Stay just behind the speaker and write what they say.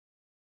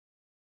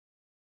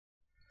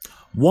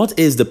What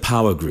is the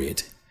power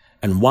grid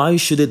and why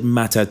should it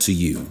matter to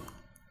you?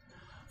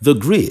 The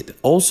grid,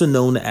 also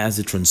known as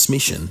the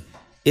transmission,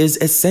 is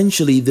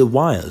essentially the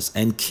wires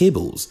and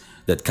cables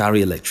that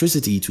carry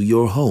electricity to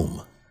your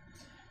home.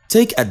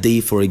 Take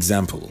Ade for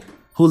example,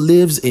 who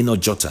lives in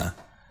Ojota.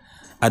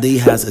 Ade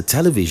has a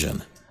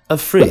television, a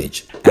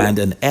fridge, and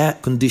an air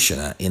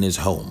conditioner in his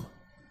home.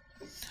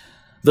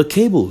 The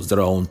cables that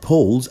are on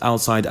poles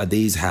outside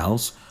Ade's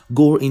house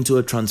go into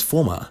a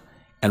transformer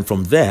and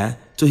from there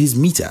to his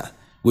meter,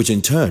 which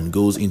in turn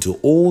goes into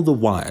all the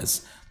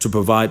wires to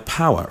provide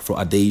power for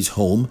Ade's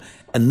home,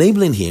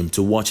 enabling him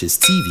to watch his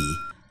TV,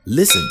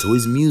 listen to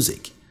his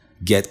music,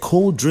 get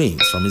cold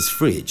drinks from his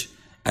fridge,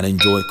 and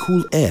enjoy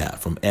cool air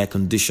from air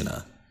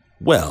conditioner.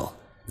 Well,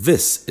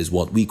 this is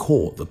what we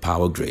call the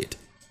power grid.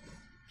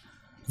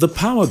 The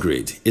power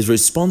grid is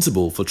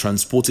responsible for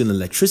transporting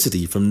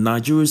electricity from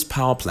Nigeria's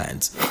power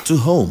plants to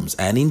homes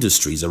and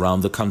industries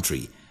around the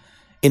country.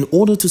 In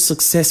order to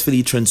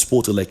successfully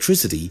transport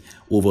electricity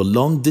over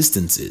long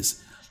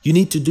distances, you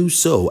need to do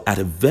so at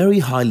a very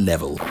high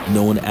level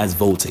known as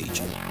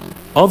voltage.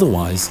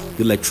 Otherwise,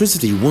 the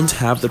electricity won't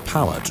have the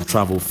power to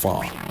travel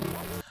far.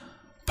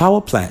 Power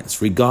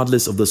plants,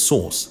 regardless of the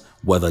source,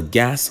 whether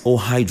gas or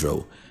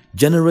hydro,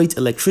 generate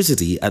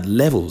electricity at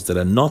levels that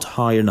are not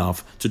high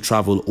enough to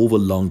travel over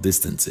long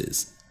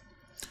distances.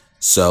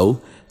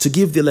 So, to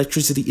give the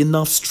electricity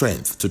enough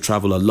strength to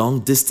travel long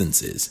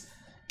distances,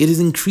 it is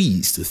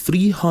increased to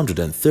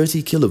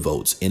 330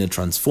 kilovolts in a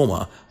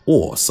transformer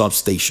or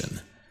substation.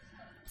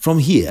 From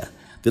here,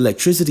 the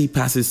electricity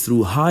passes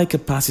through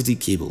high-capacity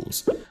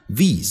cables.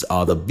 These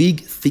are the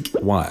big, thick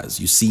wires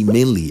you see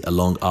mainly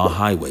along our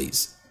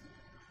highways.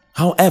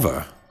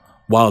 However,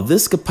 while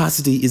this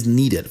capacity is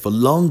needed for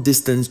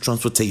long-distance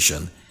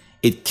transportation,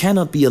 it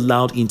cannot be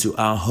allowed into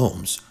our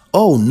homes.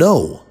 Oh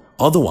no!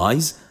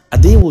 Otherwise,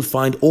 Ade will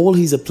find all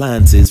his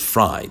appliances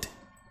fried.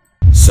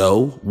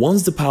 So,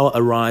 once the power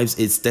arrives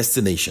its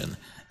destination,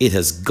 it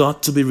has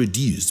got to be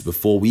reduced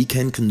before we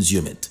can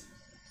consume it.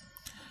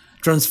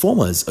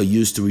 Transformers are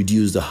used to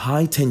reduce the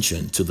high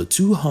tension to the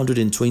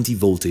 220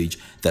 voltage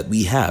that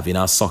we have in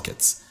our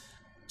sockets.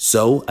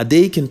 So,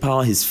 Ade can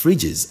power his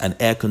fridges and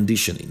air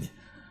conditioning.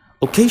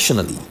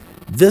 Occasionally,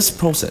 this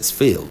process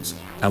fails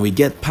and we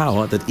get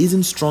power that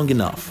isn't strong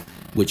enough,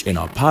 which in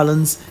our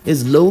parlance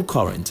is low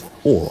current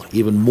or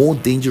even more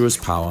dangerous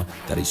power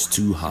that is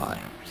too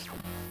high.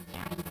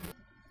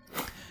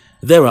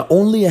 There are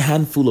only a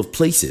handful of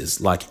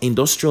places like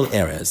industrial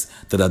areas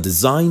that are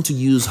designed to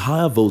use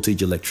higher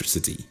voltage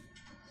electricity.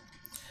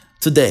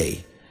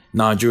 Today,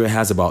 Nigeria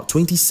has about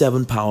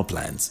 27 power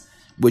plants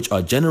which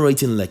are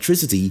generating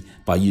electricity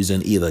by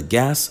using either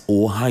gas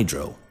or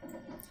hydro.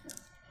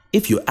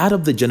 If you add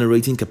up the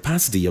generating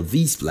capacity of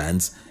these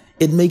plants,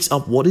 it makes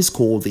up what is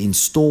called the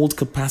installed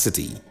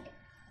capacity.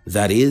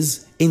 That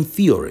is, in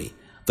theory,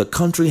 the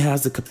country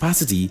has the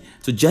capacity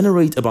to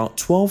generate about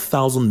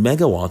 12,000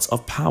 megawatts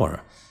of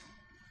power.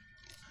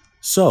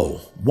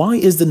 So, why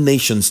is the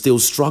nation still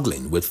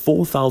struggling with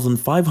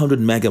 4,500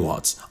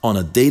 megawatts on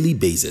a daily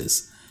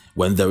basis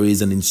when there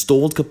is an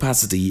installed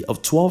capacity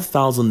of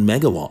 12,000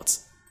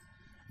 megawatts?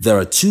 There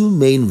are two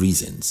main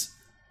reasons: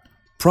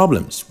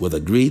 problems with the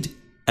grid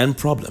and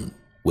problem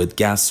with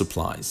gas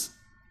supplies.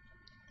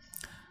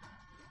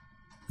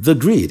 The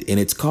grid in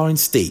its current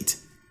state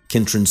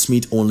can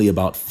transmit only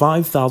about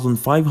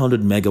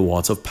 5,500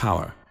 megawatts of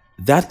power.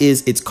 That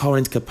is its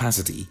current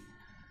capacity.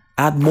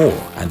 Add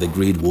more and the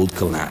grid would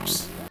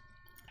collapse.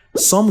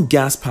 Some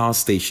gas power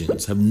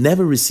stations have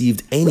never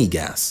received any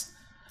gas.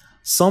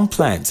 Some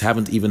plants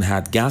haven't even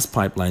had gas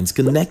pipelines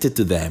connected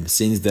to them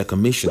since their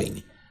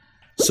commissioning.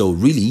 So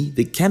really,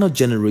 they cannot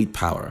generate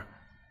power.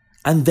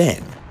 And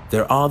then,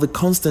 there are the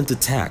constant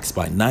attacks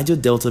by Niger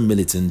Delta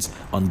militants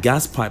on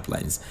gas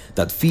pipelines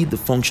that feed the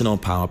functional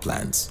power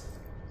plants.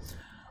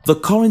 The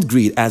current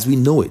grid as we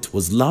know it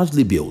was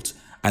largely built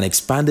and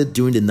expanded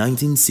during the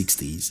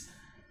 1960s.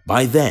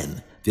 By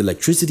then, the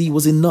electricity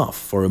was enough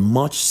for a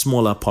much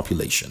smaller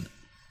population.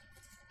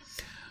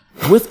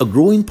 With a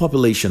growing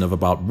population of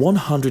about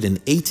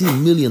 180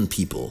 million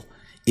people,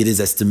 it is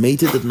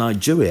estimated that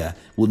Nigeria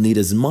will need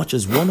as much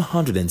as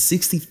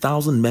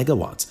 160,000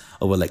 megawatts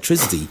of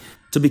electricity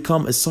to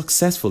become a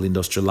successful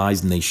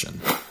industrialized nation.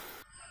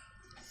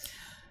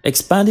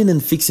 Expanding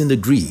and fixing the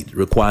grid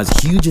requires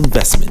huge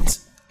investment.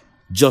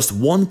 Just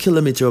 1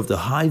 kilometer of the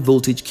high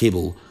voltage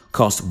cable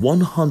costs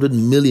 100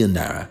 million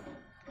naira.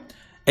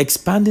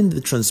 Expanding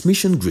the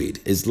transmission grid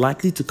is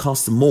likely to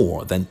cost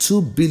more than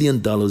 $2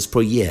 billion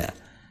per year.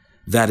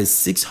 That is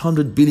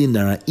 600 billion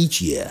naira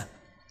each year.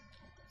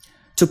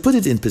 To put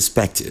it in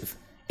perspective,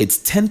 it's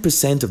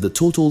 10% of the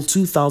total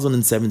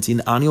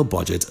 2017 annual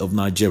budget of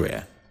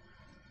Nigeria.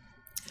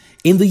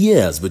 In the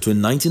years between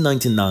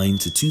 1999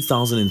 to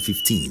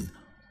 2015,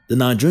 the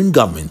Nigerian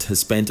government has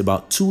spent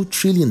about 2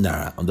 trillion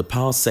naira on the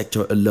power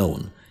sector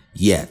alone,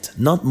 yet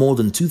not more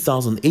than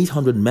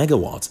 2,800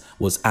 megawatts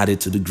was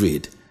added to the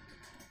grid.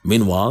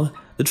 Meanwhile,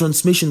 the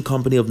Transmission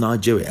Company of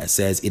Nigeria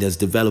says it has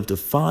developed a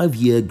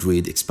 5-year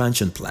grid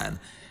expansion plan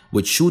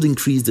which should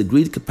increase the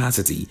grid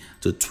capacity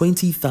to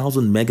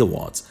 20,000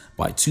 megawatts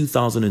by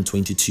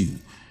 2022,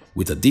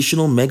 with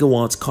additional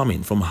megawatts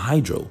coming from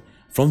hydro,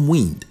 from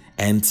wind,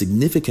 and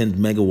significant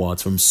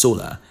megawatts from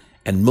solar,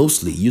 and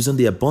mostly using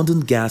the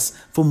abundant gas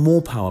for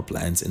more power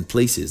plants in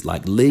places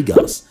like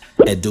Lagos,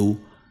 Edo,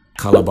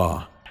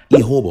 Calabar,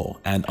 Ihobo,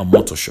 and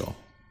Omotosho.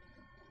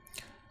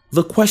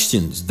 The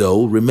questions,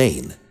 though,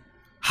 remain.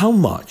 How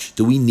much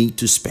do we need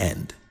to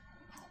spend?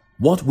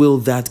 What will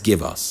that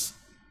give us?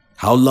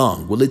 How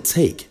long will it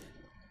take?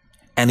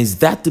 And is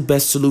that the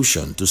best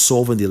solution to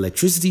solving the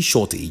electricity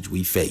shortage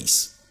we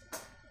face?